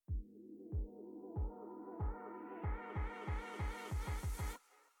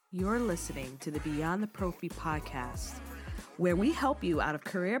You're listening to the Beyond the Prophy podcast, where we help you out of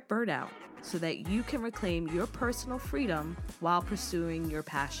career burnout so that you can reclaim your personal freedom while pursuing your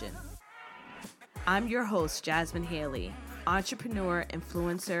passion. I'm your host, Jasmine Haley, entrepreneur,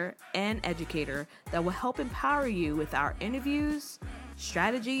 influencer, and educator that will help empower you with our interviews,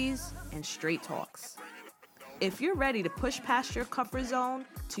 strategies, and straight talks. If you're ready to push past your comfort zone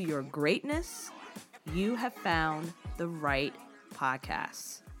to your greatness, you have found the right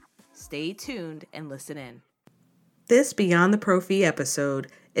podcast. Stay tuned and listen in. This Beyond the Prophy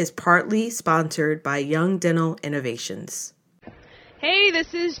episode is partly sponsored by Young Dental Innovations. Hey,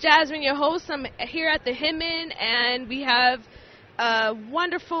 this is Jasmine, your host. I'm here at the Hinman, and we have a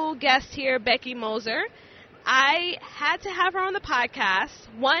wonderful guest here, Becky Moser. I had to have her on the podcast.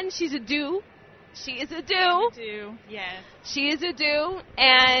 One, she's a do. She is a do. Yes. She is a do,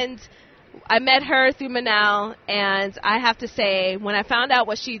 and I met her through Manal, and I have to say, when I found out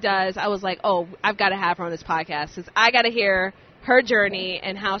what she does, I was like, oh, I've got to have her on this podcast, because I got to hear her journey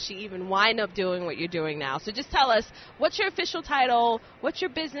and how she even wind up doing what you're doing now. So just tell us, what's your official title? What's your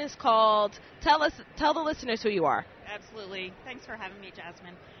business called? Tell the listeners who you are. Absolutely. Thanks for having me,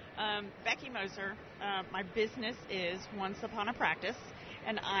 Jasmine. Becky Moser. My business is Once Upon a Practice,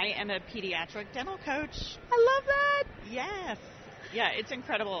 and I am a pediatric dental coach. I love that. Yes. Yeah, it's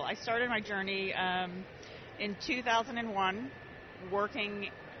incredible. I started my journey in 2001 working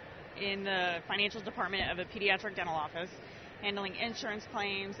in the financial department of a pediatric dental office, handling insurance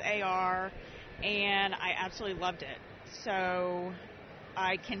claims, AR, and I absolutely loved it. So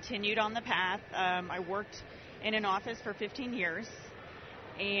I continued on the path. I worked in an office for 15 years,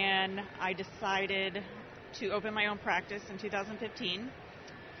 and I decided to open my own practice in 2015.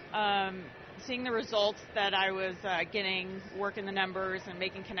 Seeing the results that I was getting, working the numbers and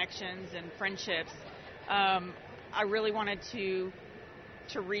making connections and friendships, I really wanted to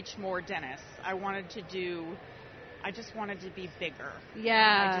reach more dentists. I just wanted to be bigger.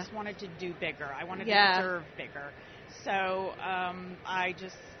 Yeah. I just wanted to do bigger. I wanted to serve bigger. So I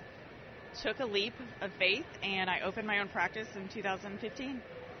just took a leap of faith, and I opened my own practice in 2015.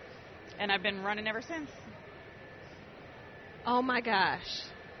 And I've been running ever since. Oh, my gosh.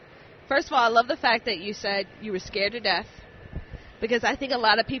 First of all, I love the fact that you said you were scared to death, because I think a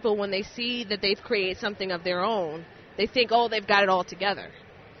lot of people, when they see that they've created something of their own, they think, oh, they've got it all together.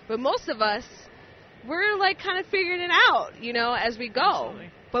 But most of us, we're like kind of figuring it out, as we go.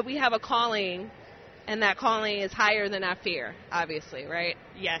 Absolutely. But we have a calling, and that calling is higher than our fear, obviously, right?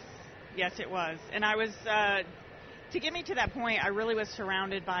 Yes. Yes, it was. And I was, to get me to that point, I really was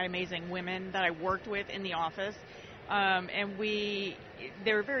surrounded by amazing women that I worked with in the office. And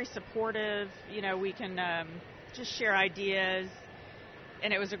they were very supportive. We can just share ideas.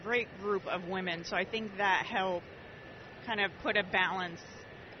 And it was a great group of women. So I think that helped kind of put a balance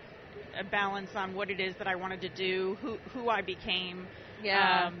on what it is that I wanted to do, who I became.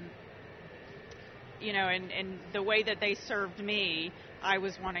 Yeah. And the way that they served me, I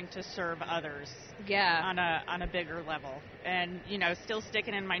was wanting to serve others. Yeah. On a bigger level. And, still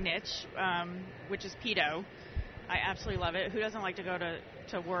sticking in my niche, which is pedo. I absolutely love it. Who doesn't like to go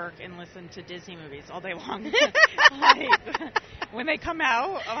to work and listen to Disney movies all day long? When they come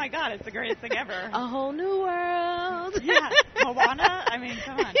out, oh my God, it's the greatest thing ever. A whole new world. Yeah. Moana? I mean,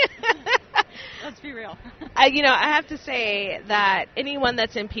 come on. Let's be real. I have to say that anyone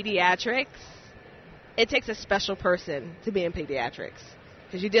that's in pediatrics, it takes a special person to be in pediatrics,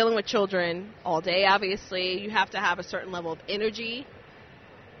 because you're dealing with children all day, obviously. You have to have a certain level of energy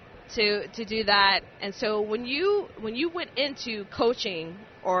to do that. And so when you went into coaching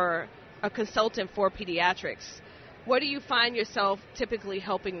or a consultant for pediatrics, what do you find yourself typically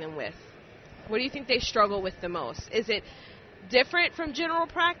helping them with? What do you think they struggle with the most? Is it different from general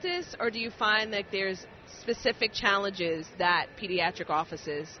practice, or do you find that there's specific challenges that pediatric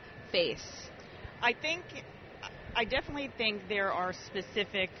offices face? I definitely think there are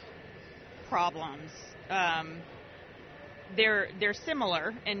specific problems. They're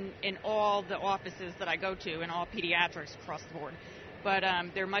similar in all the offices that I go to, in all pediatrics across the board, but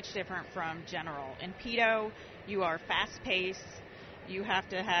they're much different from general. In pedo, you are fast-paced. You have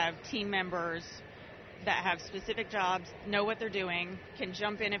to have team members that have specific jobs, know what they're doing, can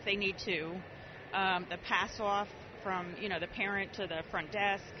jump in if they need to. The pass-off from the parent to the front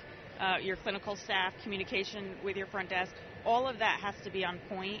desk, your clinical staff, communication with your front desk, all of that has to be on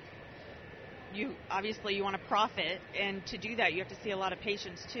point. You want to profit, and to do that you have to see a lot of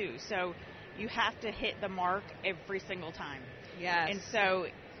patients too, so you have to hit the mark every single time. Yes. And so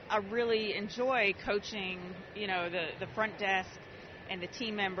I really enjoy coaching the front desk and the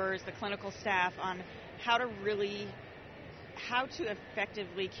team members, the clinical staff, on how to really how to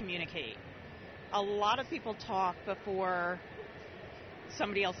effectively communicate. A lot of people talk before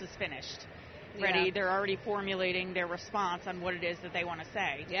somebody else is finished. Ready? Yeah. They're already formulating their response on what it is that they want to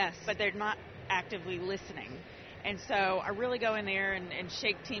say. Yes. But they're not actively listening. And so I really go in there and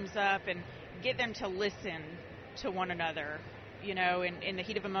shake teams up and get them to listen to one another. You know, in the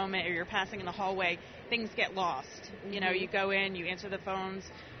heat of a moment, or you're passing in the hallway, things get lost. Mm-hmm. You know, you go in, you answer the phones,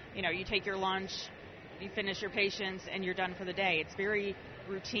 you know, you take your lunch, you finish your patients, and you're done for the day. It's very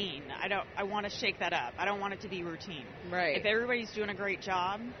routine. I want to shake that up. I don't want it to be routine. Right. If everybody's doing a great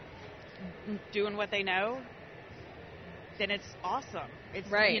job, doing what they know, then it's awesome. It's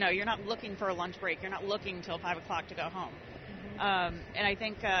right. You know, you're not looking for a lunch break. You're not looking till 5 o'clock to go home. And I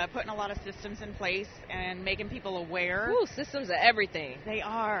think putting a lot of systems in place and making people aware. Ooh, systems are everything. They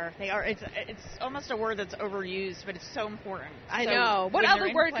are. It's almost a word that's overused, but it's so important. I So know. What when they're other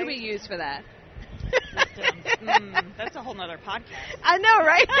in word could place- we use for that? Systems. That's a whole nother podcast. I know,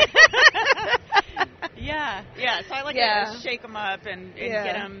 right? Yeah. So I like Yeah. to shake them up and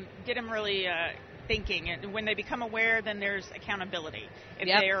Yeah. get them really thinking. And when they become aware, then there's accountability. If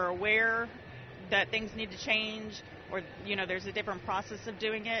Yep. they are aware that things need to change, or you know, there's a different process of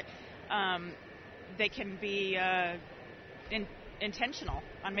doing it, they can be intentional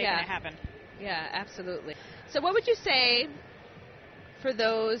on making Yeah. it happen. Yeah, absolutely. So what would you say for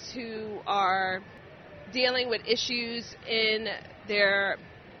those who are dealing with issues in their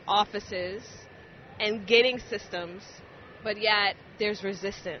offices and getting systems, but yet there's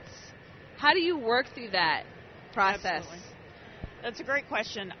resistance? How do you work through that process? Absolutely. That's a great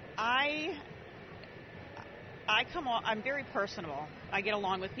question. I'm very personable. I get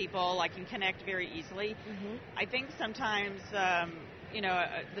along with people. I can connect very easily. Mm-hmm. I think sometimes,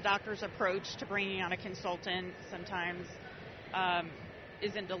 the doctor's approach to bringing on a consultant sometimes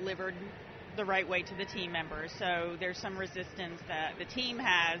isn't delivered the right way to the team members. So there's some resistance that the team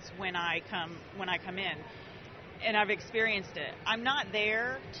has when I come in, and I've experienced it. I'm not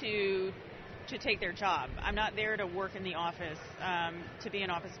there to take their job. I'm not there to work in the office, to be an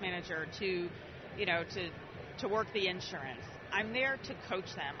office manager, to work the insurance. I'm there to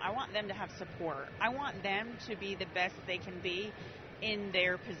coach them. I want them to have support. I want them to be the best they can be in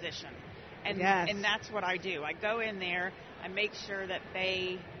their position. And Yes. and that's what I do. I go in there, I make sure that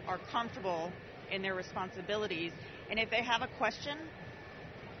they are comfortable in their responsibilities. And if they have a question,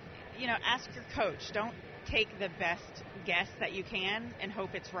 ask your coach. Don't take the best guess that you can and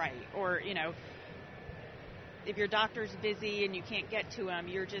hope it's right. Or, if your doctor's busy and you can't get to him,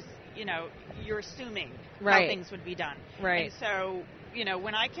 you're just, you're assuming Right. how things would be done. Right. And so,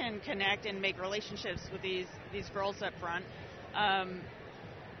 when I can connect and make relationships with these girls up front,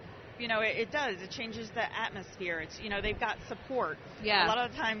 it does. It changes the atmosphere. It's, they've got support. Yeah. A lot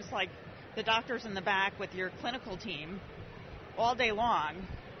of times, like, the doctor's in the back with your clinical team all day long,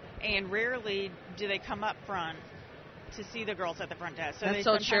 and rarely do they come up front to see the girls at the front desk. So That's they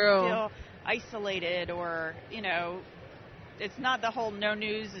so sometimes true. feel isolated, or, it's not the whole no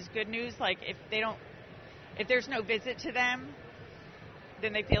news is good news. Like, if there's no visit to them,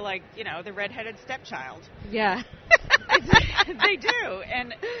 then they feel like, the redheaded stepchild. Yeah. They do.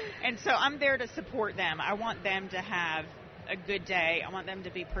 And so I'm there to support them. I want them to have a good day. I want them to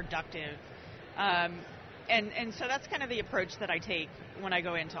be productive. And so that's kind of the approach that I take when I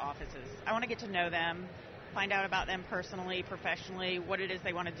go into offices. I want to get to know them, find out about them personally, professionally, what it is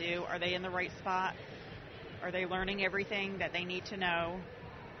they want to do. Are they in the right spot? Are they learning everything that they need to know,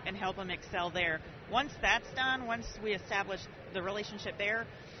 and help them excel there? Once that's done, once we establish the relationship there,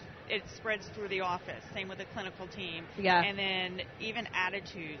 it spreads through the office. Same with the clinical team. Yeah. And then even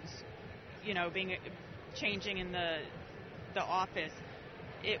attitudes, changing in the office,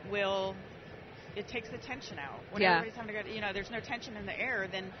 it takes the tension out. When Yeah. everybody's having to go, there's no tension in the air,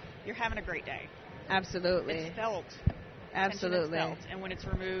 then you're having a great day. Absolutely. It's felt. Absolutely. Tension is felt. And when it's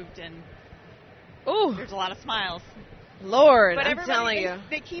removed, and Ooh, there's a lot of smiles. Lord, But I'm everybody, telling you.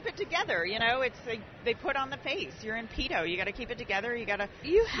 they keep it together. It's they put on the face. You're in pedo. You got to keep it together. You got to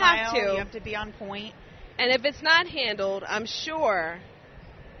You have smile. to. You have to be on point. And if it's not handled, I'm sure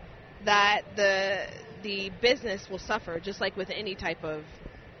that the business will suffer, just like with any type of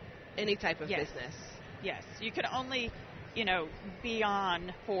Yes. business. Yes, you can only, be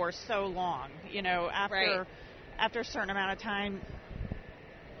on for so long. Right. After a certain amount of time,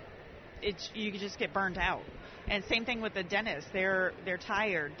 you just get burned out. And same thing with the dentist. They're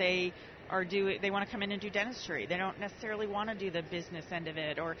tired. They want to come in and do dentistry. They don't necessarily want to do the business end of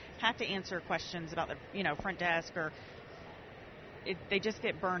it, or have to answer questions about the front desk, or they just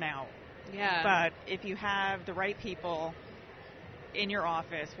get burnt out. Yeah. But if you have the right people in your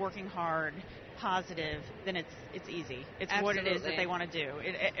office, working hard, positive, then it's easy. It's Absolutely. what it is that they want to do.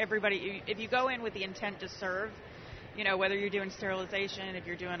 Everybody, if you go in with the intent to serve, whether you're doing sterilization, if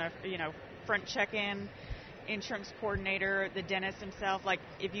you're doing a front check-in, insurance coordinator, the dentist himself, like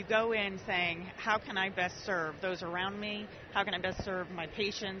if you go in saying, how can I best serve those around me? How can I best serve my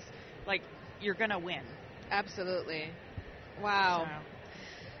patients? Like, you're going to win. Absolutely. Wow.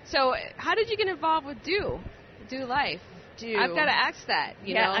 So how did you get involved with Do Life? I've got to ask that,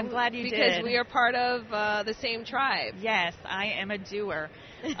 you know. I'm glad you did. Because we are part of the same tribe. Yes, I am a doer,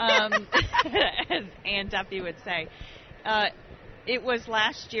 as Ann Duffy would say. It was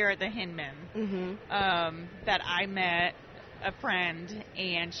last year at the Hinman that I met a friend,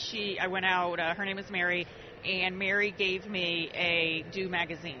 and I went out, her name is Mary, and Mary gave me a Do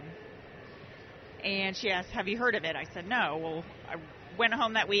magazine. And she asked, have you heard of it? I said, no. Well, I went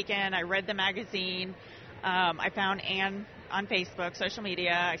home that weekend, I read the magazine. I found Ann on Facebook, social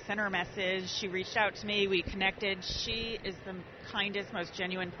media. I sent her a message. She reached out to me. We connected. She is the kindest, most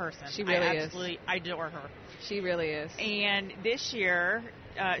genuine person. She really I absolutely adore her. She really is. And this year,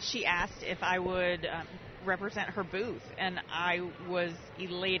 she asked if I would represent her booth, and I was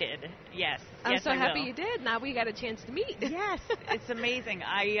elated. Yes. I'm yes, so I happy will. you did. Now we got a chance to meet. Yes, it's amazing.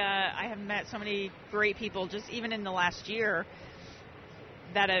 I have met so many great people just even in the last year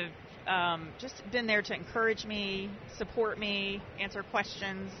that have just been there to encourage me, support me, answer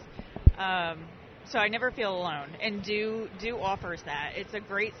questions. So I never feel alone. And Do offers that. It's a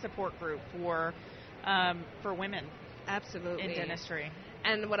great support group for women. Absolutely. In dentistry.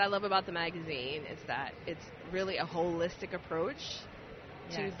 And what I love about the magazine is that it's really a holistic approach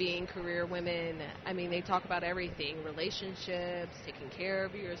to being career women. I mean, they talk about everything, relationships, taking care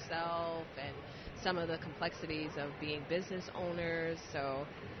of yourself, and some of the complexities of being business owners. So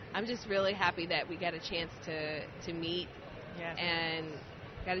I'm just really happy that we got a chance to meet and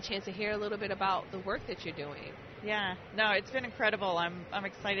got a chance to hear a little bit about the work that you're doing. Yeah. No, it's been incredible. I'm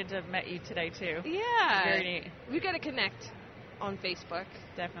excited to have met you today, too. Yeah. Very neat. We've got to connect on Facebook.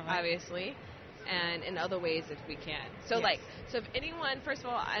 Definitely. Obviously. And in other ways if we can. So, so if anyone, first of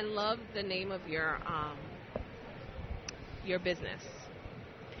all, I love the name of your business.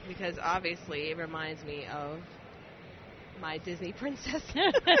 Because obviously it reminds me of my Disney princess.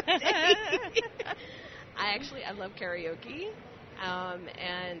 I love karaoke.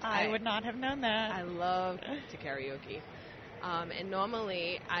 And I would not have known that. I love to karaoke. And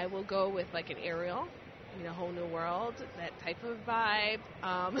normally I will go with like an Ariel, Whole New World, that type of vibe.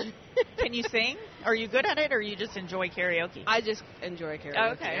 Can you sing? Are you good at it, or you just enjoy karaoke? I just enjoy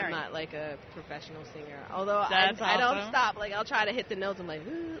karaoke. Okay, I'm not like a professional singer. Although I don't stop. Like, I'll try to hit the notes. I'm like,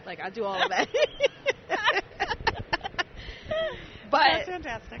 ooh, like I do all of that. But that's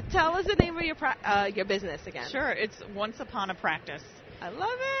fantastic. Tell us the name of your business again. Sure, it's Once Upon a Practice. I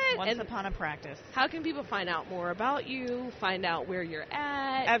love it. Once Upon a Practice. How can people find out more about you, find out where you're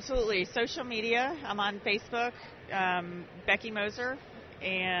at? Absolutely. Social media. I'm on Facebook, Becky Moser,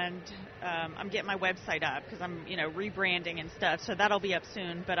 and I'm getting my website up because I'm, rebranding and stuff. So that'll be up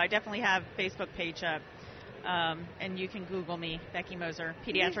soon. But I definitely have a Facebook page up, and you can Google me, Becky Moser,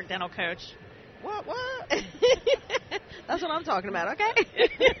 pediatric dental coach. What? That's what I'm talking about, okay?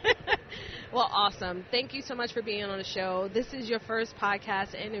 Well, awesome. Thank you so much for being on the show. This is your first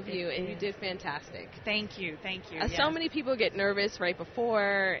podcast interview, and you did fantastic. Thank you. So many people get nervous right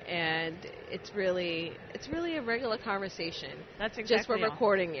before, and it's really a regular conversation. That's exactly just for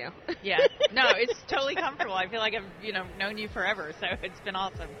recording you. Yeah. No, it's totally comfortable. I feel like I've known you forever, so it's been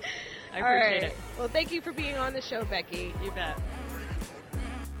awesome. I appreciate it. Well, thank you for being on the show, Becky. You bet.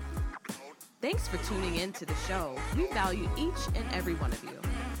 Thanks for tuning in to the show. We value each and every one of you.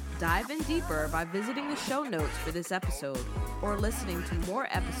 Dive in deeper by visiting the show notes for this episode or listening to more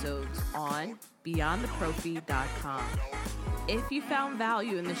episodes on BeyondTheProphy.com. If you found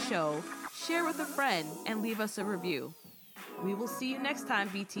value in the show, share with a friend and leave us a review. We will see you next time,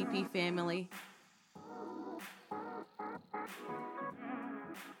 BTP family.